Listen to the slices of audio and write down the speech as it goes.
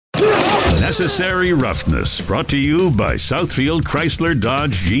Unnecessary Roughness, brought to you by Southfield Chrysler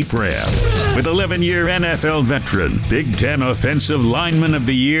Dodge Jeep Ram. With 11-year NFL veteran, Big Ten Offensive Lineman of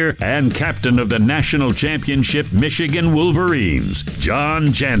the Year, and captain of the National Championship Michigan Wolverines,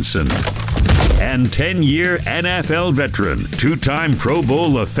 John Jansen. And 10-year NFL veteran, two-time Pro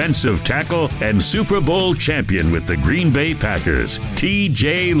Bowl offensive tackle, and Super Bowl champion with the Green Bay Packers,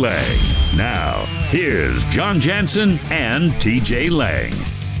 T.J. Lang. Now, here's John Jansen and T.J. Lang.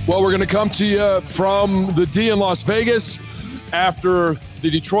 Well, we're going to come to you from the D in Las Vegas after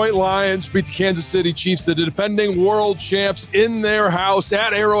the Detroit Lions beat the Kansas City Chiefs, the defending world champs, in their house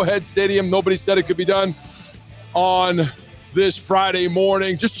at Arrowhead Stadium. Nobody said it could be done on this Friday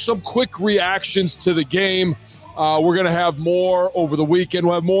morning. Just some quick reactions to the game. We're going to have more over the weekend.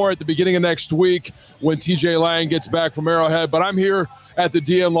 We'll have more at the beginning of next week when TJ Lang gets back from Arrowhead. But I'm here at the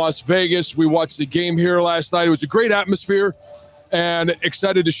D in Las Vegas. We watched the game here last night. It was a great atmosphere and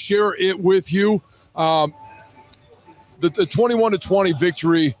excited to share it with you. The 21-20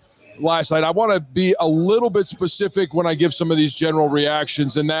 victory last night. I want to be a little bit specific when I give some of these general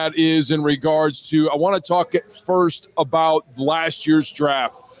reactions, and that is in regards to, I want to talk at first about last year's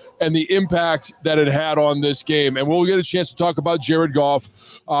draft and the impact that it had on this game. And we'll get a chance to talk about Jared Goff,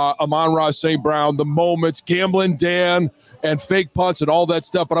 Amon-Ra St. Brown, the moments, Gambling Dan, and fake punts and all that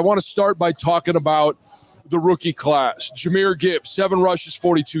stuff. But I want to start by talking about the rookie class. Jahmyr Gibbs, 7 rushes,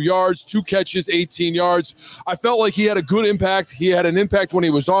 42 yards, 2 catches, 18 yards. I felt like he had a good impact. He had an impact when he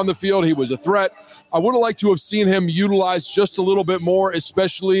was on the field. He was a threat. I would have liked to have seen him utilized just a little bit more,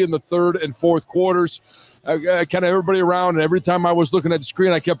 especially in the third and fourth quarters. Kind of everybody around, and every time I was looking at the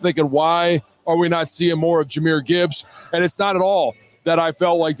screen, I kept thinking, why are we not seeing more of Jahmyr Gibbs? And it's not at all that I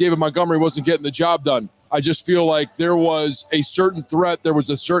felt like David Montgomery wasn't getting the job done. I just feel like there was a certain threat. There was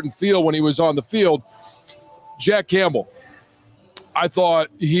a certain feel when he was on the field. Jack Campbell, I thought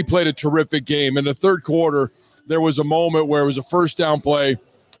he played a terrific game. In the third quarter, there was a moment where it was a first down play.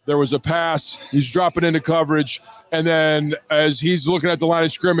 There was a pass. He's dropping into coverage. And then as he's looking at the line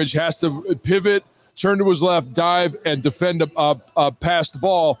of scrimmage, has to pivot, turn to his left, dive, and defend a passed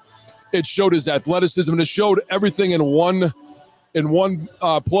ball. It showed his athleticism, and it showed everything in one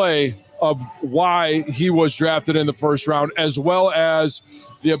play of why he was drafted in the first round, as well as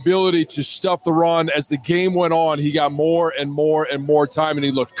the ability to stuff the run. As the game went on, he got more and more and more time, and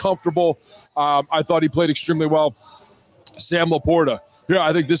he looked comfortable. I thought he played extremely well. Sam Laporta, here,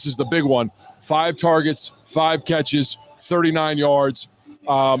 I think this is the big one. 5 targets, 5 catches, 39 yards.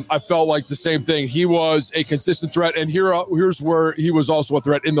 I felt like the same thing. He was a consistent threat, and here's where he was also a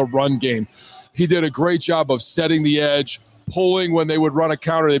threat in the run game. He did a great job of setting the edge, pulling when they would run a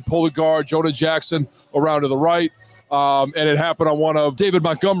counter. They pull the guard, Jonah Jackson, around to the right. And it happened on one of David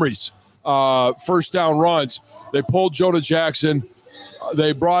Montgomery's first down runs. They pulled Jonah Jackson.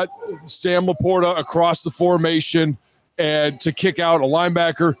 They brought Sam Laporta across the formation and to kick out a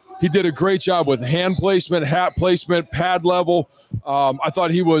linebacker. He did a great job with hand placement, hat placement, pad level. I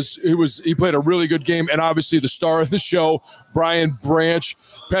thought he played a really good game. And obviously the star of the show, Brian Branch.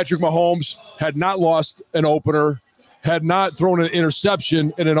 Patrick Mahomes had not lost an opener, had not thrown an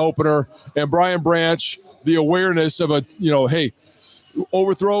interception in an opener, and Brian Branch, the awareness of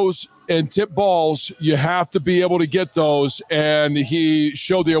overthrows and tip balls, you have to be able to get those, and he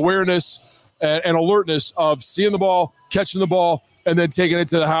showed the awareness and alertness of seeing the ball, catching the ball, and then taking it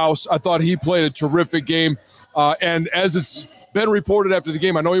to the house. I thought he played a terrific game, and as it's been reported after the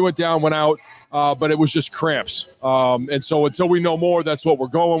game, I know he went down, went out, but it was just cramps, and so until we know more, that's what we're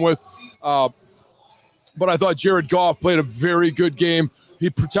going with. But I thought Jared Goff played a very good game. He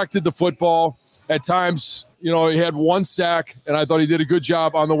protected the football. At times, he had 1 sack, and I thought he did a good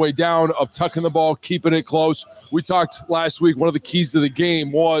job on the way down of tucking the ball, keeping it close. We talked last week, one of the keys to the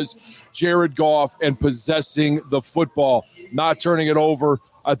game was Jared Goff and possessing the football, not turning it over.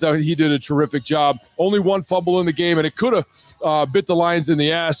 I thought he did a terrific job. Only 1 fumble in the game, and it could have bit the Lions in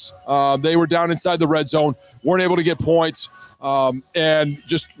the ass. They were down inside the red zone, weren't able to get points. And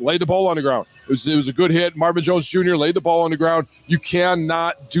just laid the ball on the ground. It was a good hit. Marvin Jones Jr. laid the ball on the ground. You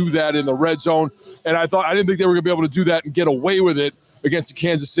cannot do that in the red zone. And I didn't think they were going to be able to do that and get away with it against the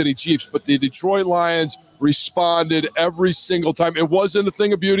Kansas City Chiefs. But the Detroit Lions responded every single time. It wasn't a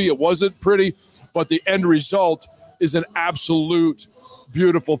thing of beauty. It wasn't pretty. But the end result is an absolute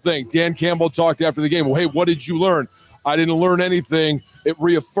beautiful thing. Dan Campbell talked after the game. Well, hey, what did you learn? I didn't learn anything. It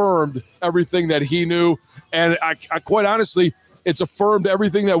reaffirmed everything that he knew. And I quite honestly, it's affirmed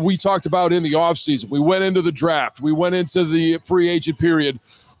everything that we talked about in the offseason. We went into the draft. We went into the free agent period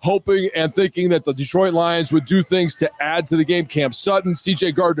hoping and thinking that the Detroit Lions would do things to add to the game. Cam Sutton,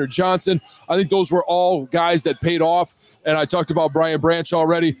 C.J. Gardner-Johnson. I think those were all guys that paid off. And I talked about Brian Branch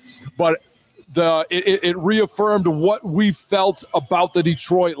already. But it reaffirmed what we felt about the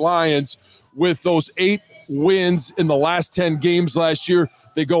Detroit Lions with those 8 wins in the last 10 games last year.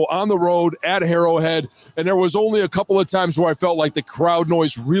 They go on the road at Arrowhead, and there was only a couple of times where I felt like the crowd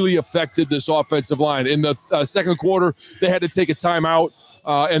noise really affected this offensive line. In the second quarter, they had to take a timeout,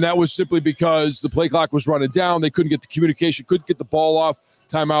 and that was simply because the play clock was running down. They couldn't get the communication, couldn't get the ball off,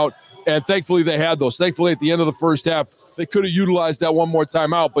 timeout, and thankfully they had those. Thankfully, at the end of the first half, they could have utilized that one more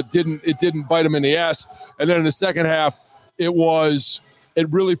timeout, but it didn't bite them in the ass. And then in the second half, it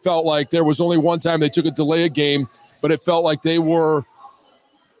really felt like there was only one time they took a delay of game, but it felt like the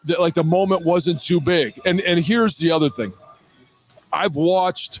moment wasn't too big. And here's the other thing. I've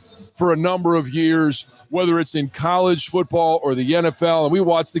watched for a number of years, whether it's in college football or the NFL, and we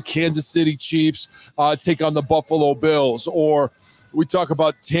watched the Kansas City Chiefs take on the Buffalo Bills, or we talk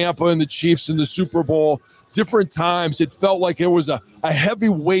about Tampa and the Chiefs in the Super Bowl. Different times, it felt like it was a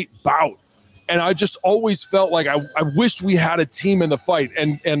heavyweight bout. And I just always felt like I wished we had a team in the fight.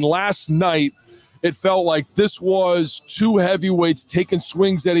 And last night, it felt like this was 2 heavyweights taking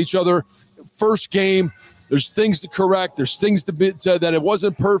swings at each other. First game, there's things to correct. There's things that it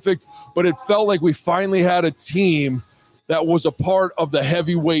wasn't perfect, but it felt like we finally had a team that was a part of the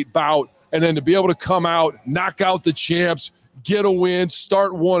heavyweight bout. And then to be able to come out, knock out the champs, get a win,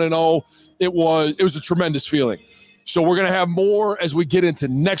 start 1-0, it was a tremendous feeling. So we're going to have more as we get into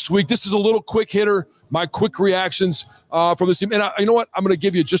next week. This is a little quick hitter, my quick reactions from this team. And you know what? I'm going to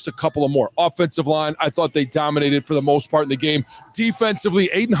give you just a couple of more. Offensive line, I thought they dominated for the most part in the game. Defensively,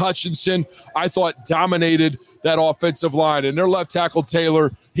 Aiden Hutchinson, I thought dominated that offensive line. And their left tackle,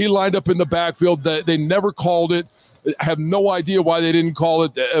 Taylor, he lined up in the backfield. They never called it. I have no idea why they didn't call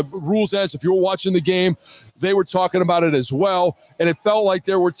it. Rules as if you were watching the game, they were talking about it as well, and it felt like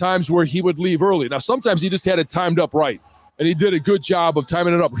there were times where he would leave early. Now, sometimes he just had it timed up right, and he did a good job of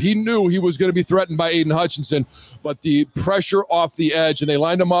timing it up. He knew he was going to be threatened by Aiden Hutchinson, but the pressure off the edge, and they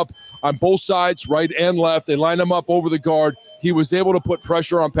lined him up on both sides, right and left. They lined him up over the guard. He was able to put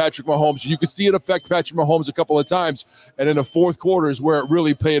pressure on Patrick Mahomes. You could see it affect Patrick Mahomes a couple of times, and in the fourth quarter is where it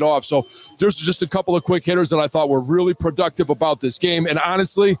really paid off. So there's just a couple of quick hitters that I thought were really productive about this game, and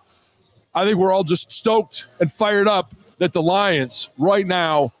honestly, I think we're all just stoked and fired up that the Lions right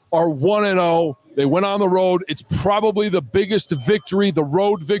now are 1-0. They went on the road. It's probably the biggest victory, the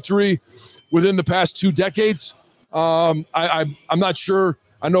road victory, within the past 2 decades. I'm not sure.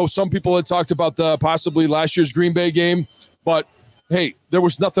 I know some people had talked about possibly last year's Green Bay game, but hey, there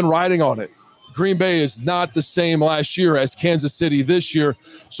was nothing riding on it. Green Bay is not the same last year as Kansas City this year.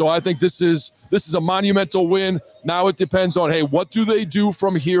 So I think this is a monumental win. Now it depends on, hey, what do they do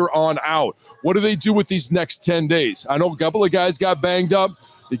from here on out? What do they do with these next 10 days? I know a couple of guys got banged up.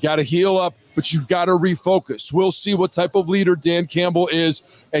 You got to heal up, but you've got to refocus. We'll see what type of leader Dan Campbell is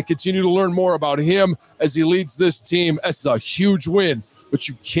and continue to learn more about him as he leads this team. That's a huge win, but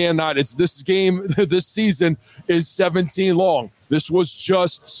you cannot. This game, this season is 17 long. This was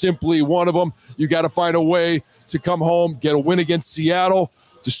just simply one of them. You got to find a way to come home, get a win against Seattle.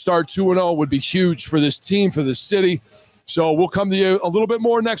 To start 2-0 would be huge for this team, for this city. So we'll come to you a little bit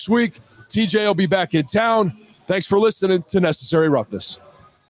more next week. TJ will be back in town. Thanks for listening to Necessary Roughness.